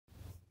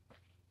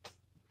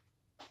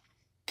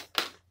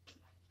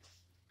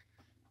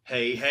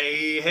Hey,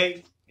 hey,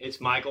 hey,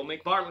 it's Michael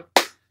McFarland,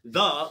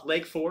 the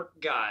Lake Fork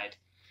Guide.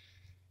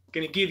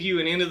 Gonna give you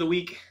an end of the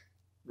week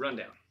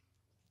rundown.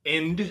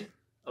 End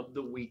of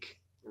the week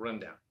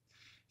rundown.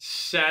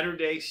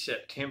 Saturday,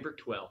 September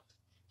 12th,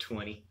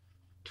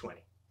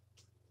 2020.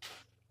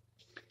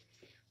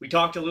 We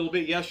talked a little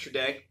bit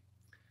yesterday.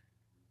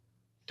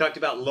 Talked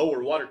about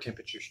lower water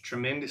temperatures,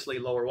 tremendously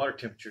lower water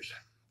temperatures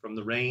from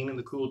the rain and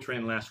the cool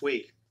trend last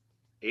week.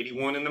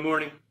 81 in the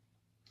morning.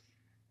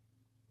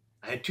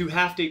 I had 2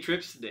 half-day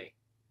trips today,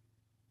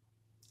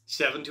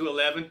 7 to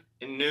 11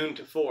 and noon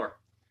to 4.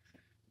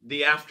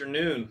 The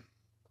afternoon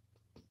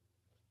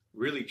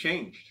really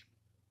changed,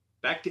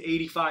 back to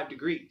 85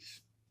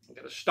 degrees. I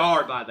got a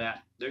star by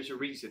that. There's a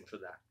reason for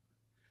that.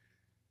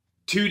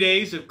 2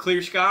 days of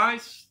clear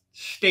skies,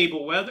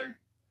 stable weather,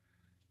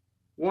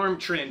 warm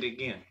trend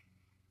again.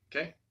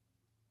 Okay?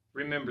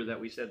 Remember that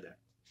we said that.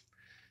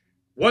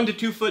 1 to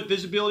 2 foot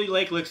visibility.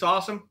 Lake looks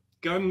awesome.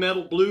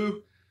 Gunmetal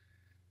blue.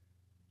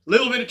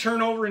 Little bit of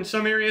turnover in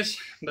some areas,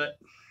 but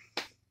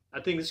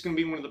I think this is going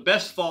to be one of the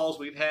best falls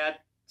we've had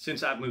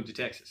since I've moved to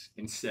Texas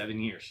in 7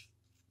 years.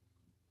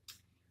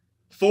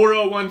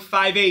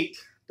 40158,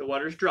 the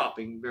water's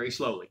dropping very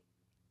slowly.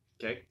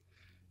 Okay,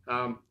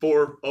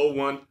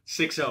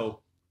 40160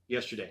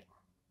 yesterday.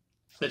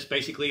 That's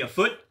basically 1.5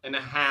 foot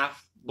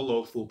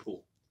below full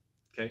pool.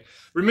 Okay,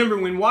 remember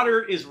when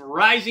water is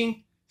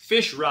rising,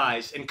 fish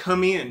rise and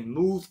come in,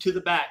 move to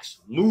the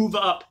backs, move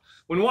up.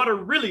 When water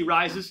really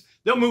rises,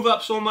 they'll move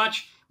up so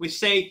much, we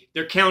say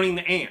they're counting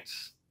the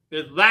ants.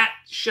 They're that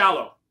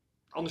shallow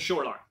on the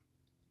shoreline.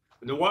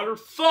 When the water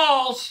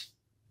falls,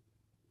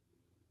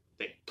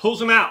 they pulls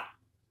them out,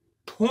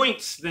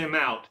 points them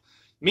out,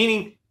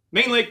 meaning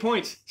main lake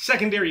points,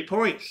 secondary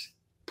points,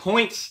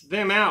 points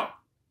them out.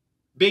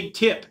 Big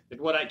tip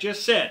at what I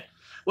just said.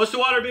 What's the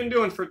water been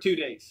doing for 2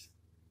 days?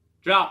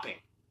 Dropping,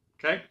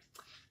 okay?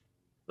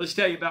 Let's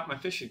tell you about my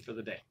fishing for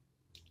the day.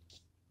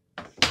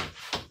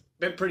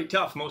 Been pretty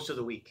tough most of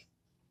the week.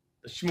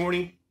 This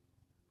morning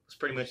was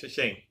pretty much the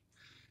same.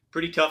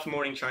 Pretty tough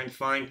morning trying to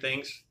find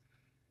things.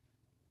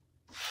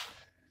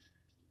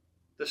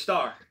 The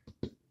star,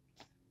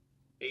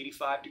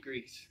 85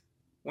 degrees.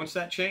 Once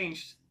that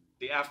changed,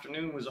 the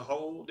afternoon was a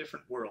whole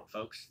different world,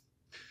 folks.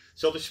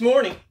 So this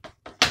morning,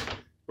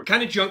 we're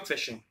kind of junk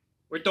fishing.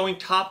 We're throwing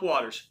top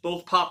waters,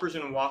 both poppers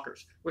and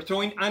walkers. We're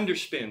throwing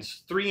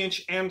underspins,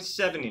 3-inch and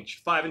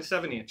 7-inch, 5 and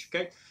 7-inch,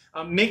 okay?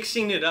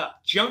 Mixing it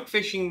up. Junk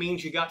fishing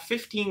means you got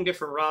 15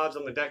 different rods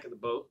on the deck of the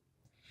boat,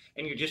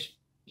 and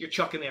you're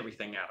chucking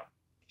everything at them.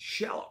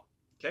 Shallow,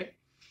 okay?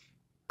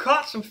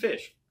 Caught some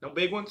fish. No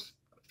big ones,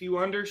 a few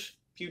unders,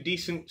 a few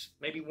decent,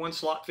 maybe 1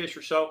 slot fish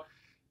or so.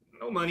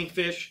 No money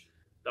fish.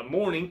 The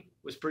morning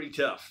was pretty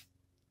tough.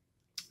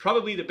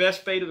 Probably the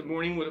best bait of the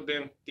morning would have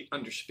been the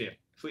underspin.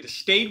 If we'd have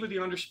stayed with the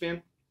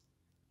underspin,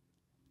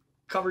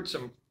 covered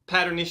some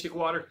patternistic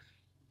water,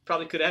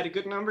 probably could have had a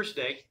good numbers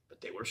day,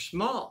 but they were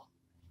small.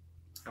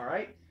 All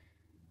right.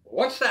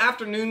 Once the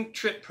afternoon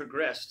trip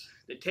progressed,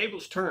 the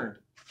tables turned.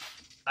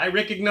 I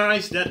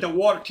recognized that the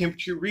water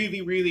temperature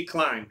really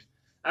climbed.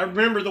 I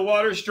remember the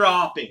water's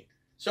dropping.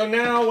 So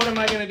now what am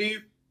I going to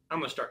do? I'm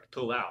going to start to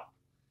pull out.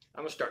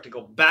 I'm going to start to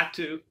go back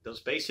to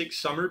those basic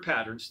summer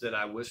patterns that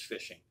I was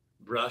fishing.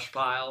 Brush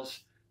piles,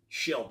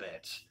 shell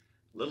beds.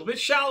 A little bit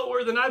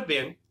shallower than I've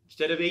been.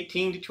 Instead of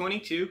 18 to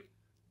 22,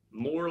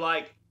 more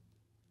like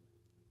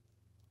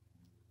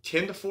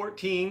 10 to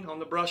 14 on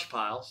the brush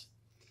piles.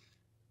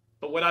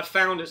 But what I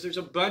found is there's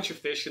a bunch of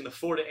fish in the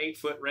 4 to 8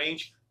 foot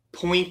range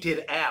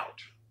pointed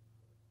out,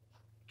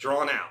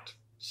 drawn out.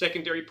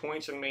 Secondary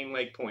points and main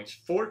lake points,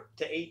 4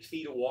 to 8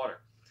 feet of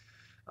water.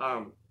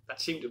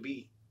 That seemed to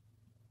be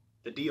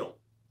the deal.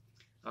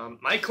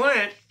 My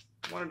client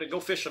wanted to go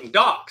fish some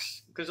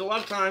docks because a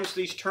lot of times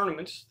these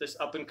tournaments, this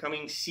up and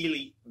coming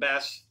Sealy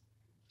Bass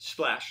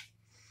Splash,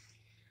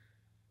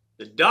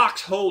 the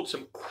docks hold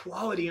some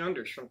quality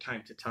unders from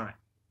time to time.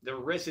 They're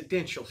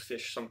residential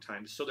fish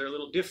sometimes, so they're a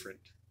little different.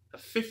 A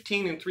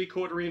 15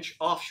 3/4 inch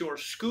offshore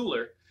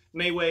schooler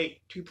may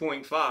weigh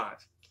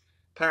 2.5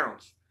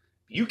 pounds.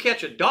 You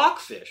catch a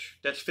dock fish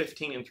that's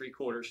 15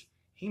 3/4,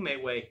 he may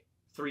weigh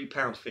 3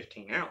 pounds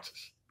 15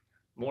 ounces.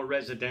 More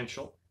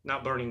residential,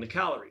 not burning the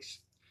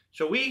calories.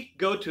 So we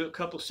go to a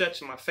couple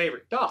sets of my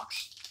favorite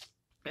docks.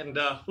 And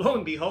lo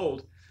and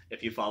behold,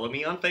 if you follow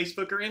me on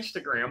Facebook or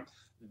Instagram,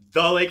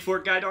 the Lake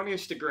Fork Guide on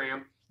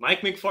Instagram,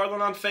 Mike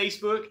McFarland on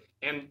Facebook,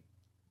 and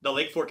the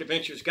Lake Fork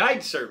Adventures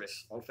Guide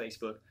Service on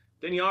Facebook,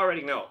 then you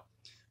already know.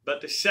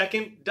 But the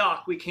second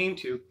dock we came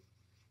to,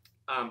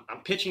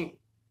 I'm pitching,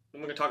 I'm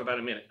going to talk about it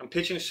in a minute. I'm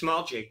pitching a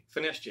small jig,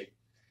 finesse jig.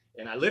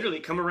 And I literally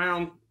come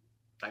around,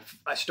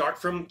 I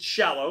start from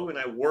shallow and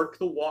I work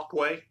the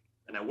walkway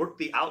and I work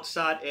the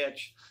outside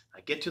edge.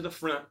 I get to the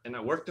front and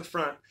I work the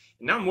front.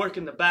 And now I'm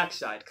working the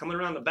backside, coming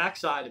around the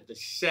backside of the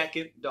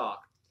second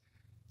dock.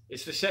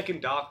 It's the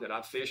second dock that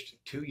I've fished in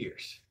 2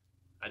 years.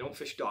 I don't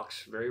fish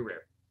docks, very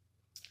rare.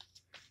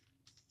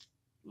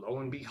 Lo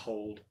and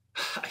behold,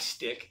 I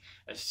stick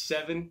a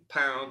 7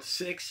 pound,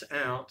 6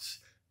 ounce,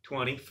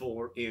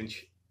 24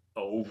 inch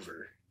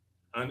over.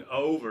 and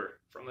over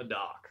from the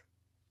dock.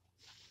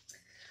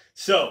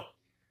 So,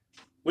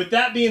 with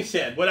that being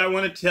said, what I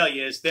want to tell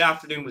you is the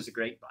afternoon was a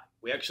great bite.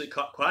 We actually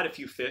caught quite a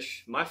few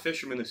fish. My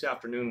fisherman this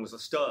afternoon was a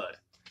stud.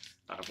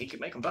 He could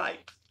make them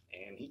bite,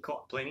 and he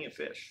caught plenty of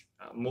fish.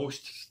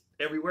 Most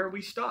everywhere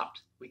we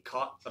stopped, we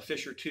caught a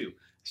fish or two,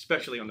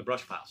 especially on the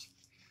brush piles.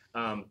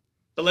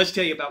 But let's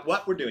tell you about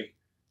what we're doing.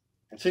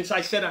 And since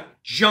I said I'm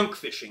junk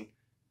fishing,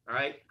 all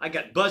right, I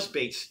got buzz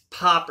baits,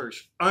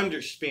 poppers,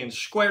 underspins,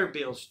 square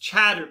bills,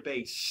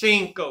 chatterbaits,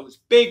 Senkos,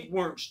 big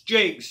worms,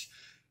 jigs,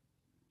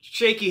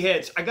 shaky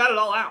heads. I got it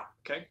all out,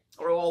 okay?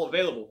 Or all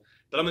available.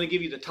 But I'm going to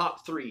give you the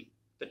top three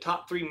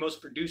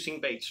most producing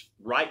baits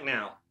right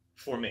now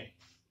for me.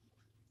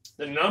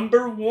 The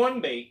number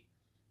one bait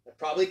that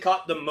probably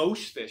caught the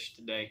most fish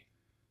today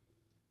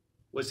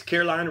was the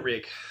Carolina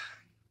rig.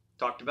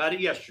 Talked about it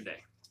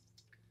yesterday.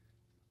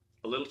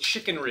 A little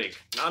chicken rig.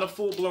 Not a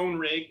full-blown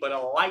rig, but a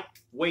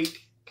lightweight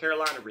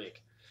Carolina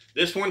rig.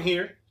 This one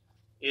here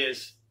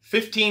is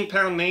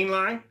 15-pound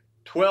mainline,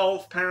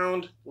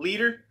 12-pound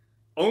leader,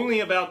 only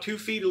about 2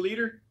 feet a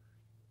leader.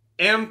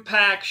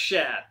 Impact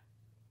shad.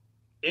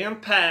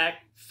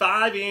 Impact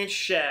 5-inch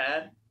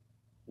shad.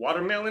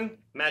 Watermelon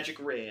magic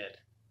red.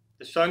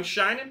 The sun's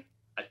shining.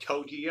 I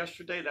told you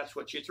yesterday that's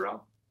what you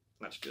throw.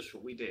 That's just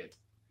what we did.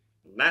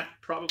 And that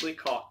probably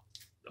caught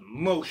the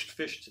most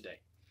fish today.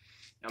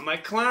 Now my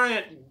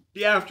client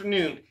the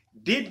afternoon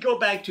did go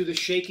back to the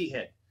shaky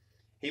head.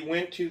 He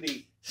went to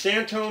the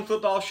Santone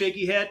football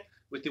shaky head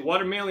with the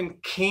watermelon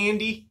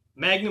candy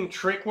magnum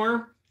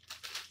trickworm.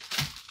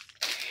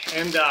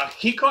 And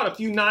he caught a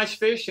few nice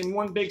fish and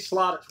one big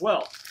slot as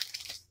well.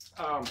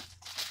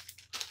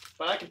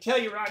 But I can tell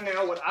you right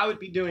now what I would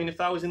be doing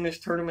if I was in this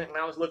tournament and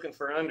I was looking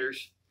for unders.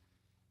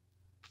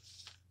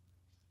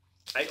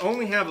 I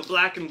only have a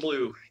black and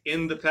blue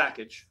in the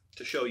package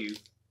to show you.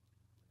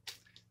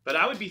 But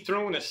I would be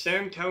throwing a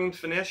Santone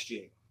finesse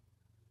jig.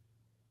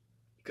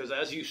 Because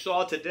as you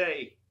saw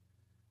today,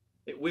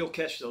 it will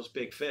catch those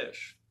big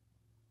fish.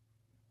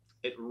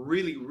 It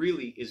really,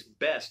 really is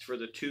best for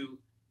the 2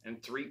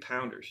 and 3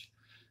 pounders.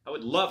 I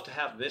would love to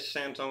have this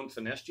Santone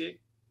finesse jig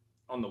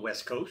on the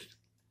West Coast.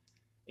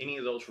 Any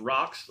of those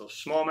rocks, those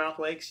smallmouth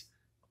lakes,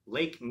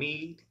 Lake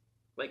Mead,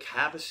 Lake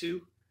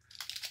Havasu.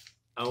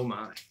 Oh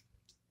my.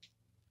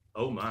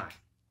 Oh my.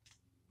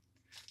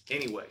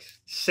 Anyways,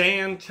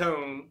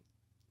 Santone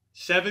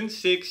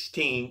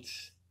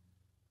 7/16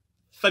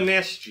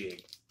 finesse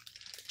jig.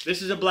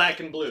 This is a black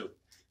and blue.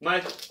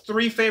 My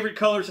 3 favorite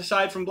colors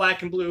aside from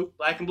black and blue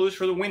is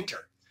for the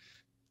winter.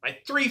 My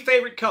 3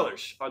 favorite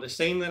colors are the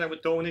same that I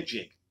would throw in a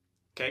jig.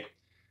 Okay?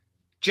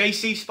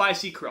 JC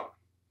Spicy Craw,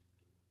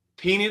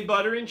 peanut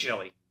butter and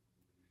jelly,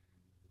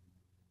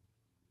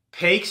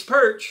 Pake's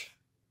Perch,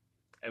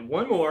 and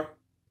one more,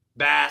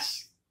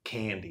 Bass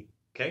Candy.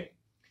 Okay?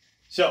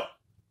 So,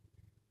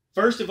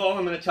 first of all,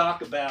 I'm going to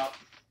talk about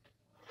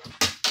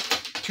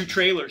 2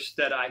 trailers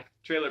that I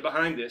trailer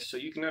behind this so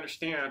you can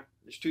understand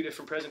there's 2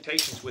 different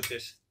presentations with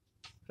this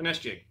finesse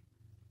jig.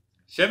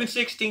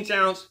 7/16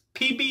 ounce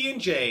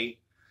PB&J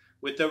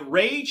with the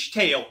Rage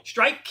Tail,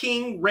 Strike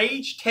King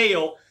Rage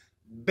Tail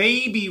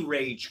Baby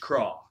Rage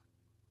Craw.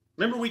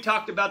 Remember we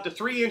talked about the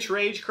 3-inch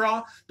Rage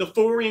Craw, the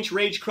 4-inch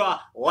Rage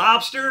Craw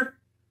Lobster,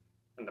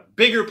 and the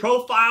bigger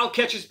profile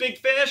catches big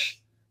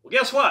fish? Well,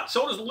 guess what?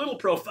 So does the little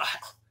profile.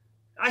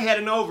 I had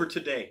an over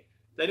today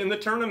that in the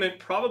tournament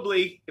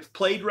probably, if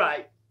played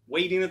right,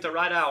 waiting at the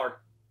right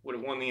hour, would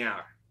have won the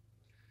hour.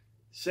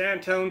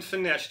 Santone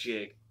finesse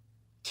jig,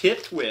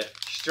 tipped with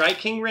Strike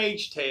King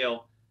Rage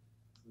Tail,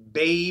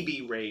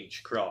 Baby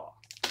Rage Craw.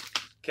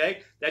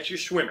 Okay, that's your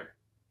swimmer.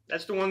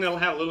 That's the one that'll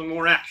have a little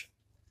more action.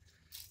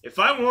 If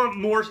I want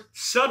more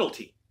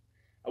subtlety,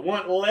 I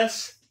want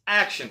less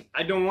action.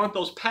 I don't want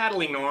those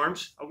paddling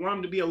arms. I want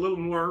them to be a little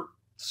more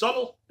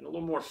subtle and a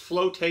little more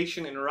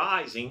flotation and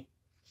rising.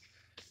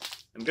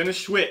 I'm going to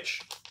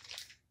switch.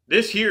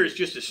 This here is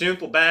just a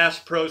simple Bass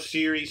Pro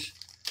Series.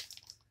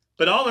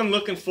 But all I'm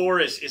looking for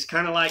is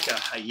kind of like a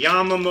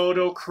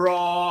Yamamoto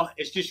craw.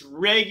 It's just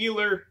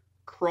regular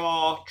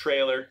craw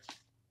trailer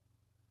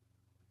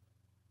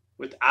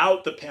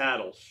without the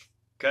paddles.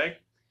 Okay?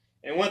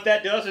 And what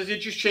that does is it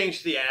just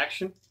changes the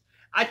action.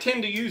 I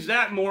tend to use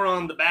that more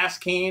on the Bass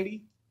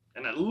Candy.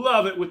 And I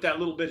love it with that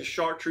little bit of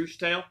chartreuse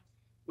tail.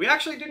 We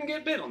actually didn't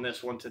get bit on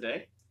this one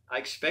today. I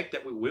expect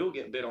that we will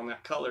get bit on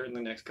that color in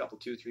the next couple,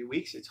 2-3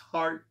 weeks. It's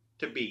hard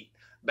to beat.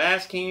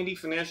 Bass Candy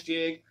finesse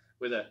jig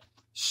with a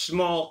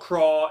small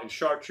craw and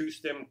chartreuse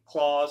stem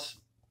claws.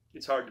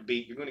 It's hard to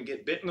beat. You're going to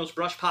get bit in those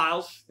brush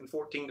piles in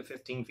 14 to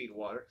 15 feet of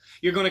water.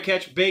 You're going to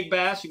catch big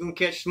bass. You're going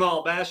to catch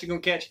small bass. You're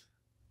going to catch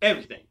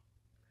everything.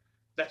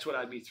 That's what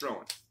I'd be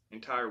throwing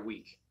entire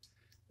week.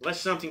 Unless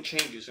something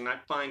changes and I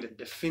find a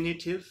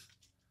definitive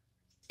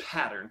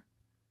pattern,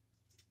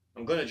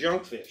 I'm going to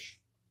junk fish.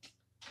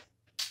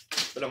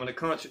 But I'm going to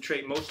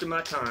concentrate most of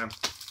my time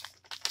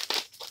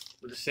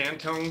with a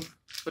Santone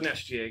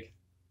finesse jig,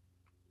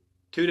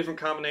 2 different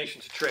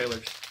combinations of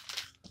trailers.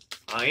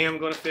 I am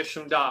going to fish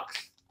some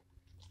docks.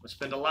 We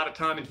spend a lot of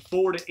time in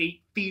 4 to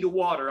 8 feet of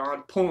water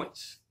on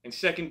points and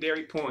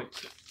secondary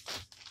points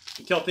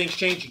until things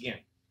change again.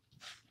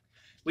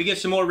 We get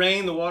some more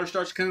rain, the water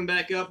starts coming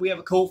back up. We have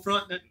a cold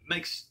front that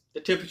makes the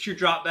temperature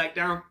drop back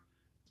down.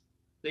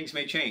 Things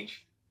may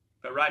change.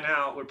 But right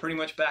now, we're pretty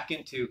much back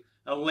into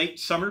a late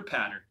summer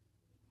pattern.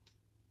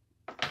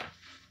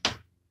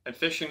 And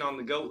fishing on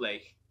the Goat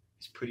Lake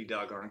is pretty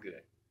doggone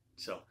good.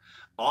 So,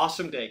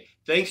 awesome day.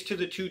 Thanks to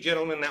the 2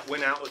 gentlemen that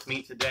went out with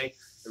me today.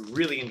 I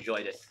really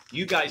enjoyed it.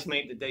 You guys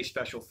made the day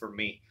special for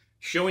me.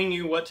 Showing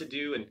you what to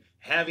do and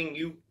having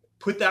you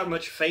put that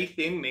much faith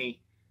in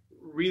me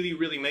really,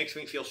 really makes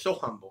me feel so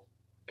humble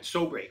and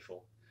so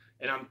grateful.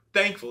 And I'm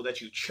thankful that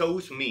you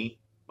chose me,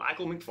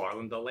 Michael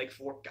McFarland, the Lake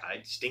Fork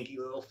guide, stinky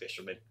little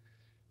fisherman.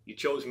 You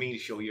chose me to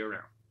show you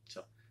around.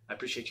 So I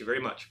appreciate you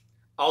very much.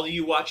 All of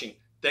you watching,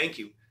 thank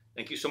you.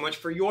 Thank you so much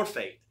for your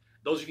faith.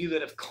 Those of you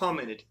that have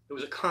commented, there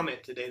was a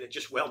comment today that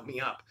just welled me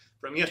up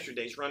from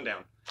yesterday's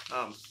rundown.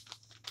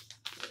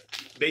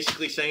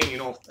 Basically saying, you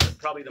know,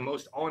 probably the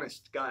most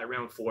honest guy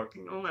around Fork.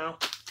 You know, now,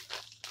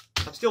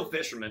 I'm still a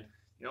fisherman.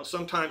 You know,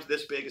 sometimes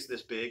this big is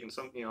this big, and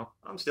some, you know,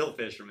 I'm still a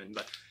fisherman.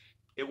 But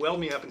it welled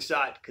me up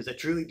inside because I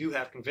truly do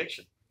have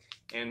conviction.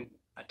 And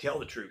I tell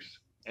the truth.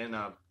 And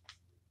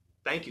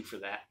thank you for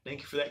that.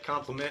 Thank you for that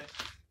compliment.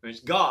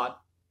 There's God.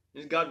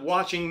 There's God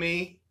watching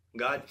me.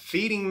 God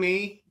feeding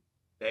me.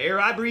 The air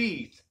I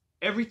breathe.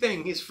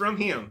 Everything is from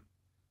Him.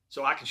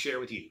 So I can share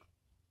with you.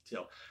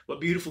 So what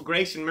beautiful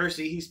grace and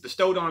mercy He's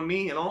bestowed on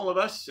me and all of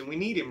us. And we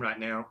need Him right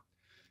now.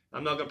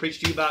 I'm not going to preach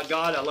to you about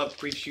God. I love to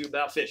preach to you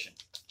about fishing.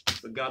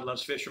 But God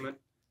loves fishermen.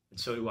 And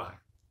so do I.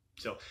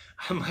 So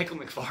I'm Michael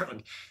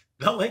McFarland,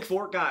 the Lake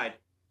Fork Guide,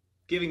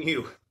 giving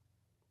you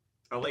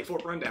our Lake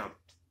Fork Rundown.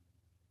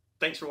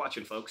 Thanks for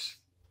watching, folks.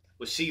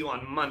 We'll see you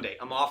on Monday.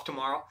 I'm off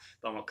tomorrow,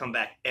 but I'm going to come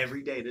back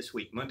every day this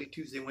week, Monday,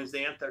 Tuesday,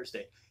 Wednesday, and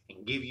Thursday,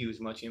 and give you as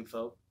much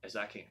info as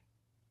I can.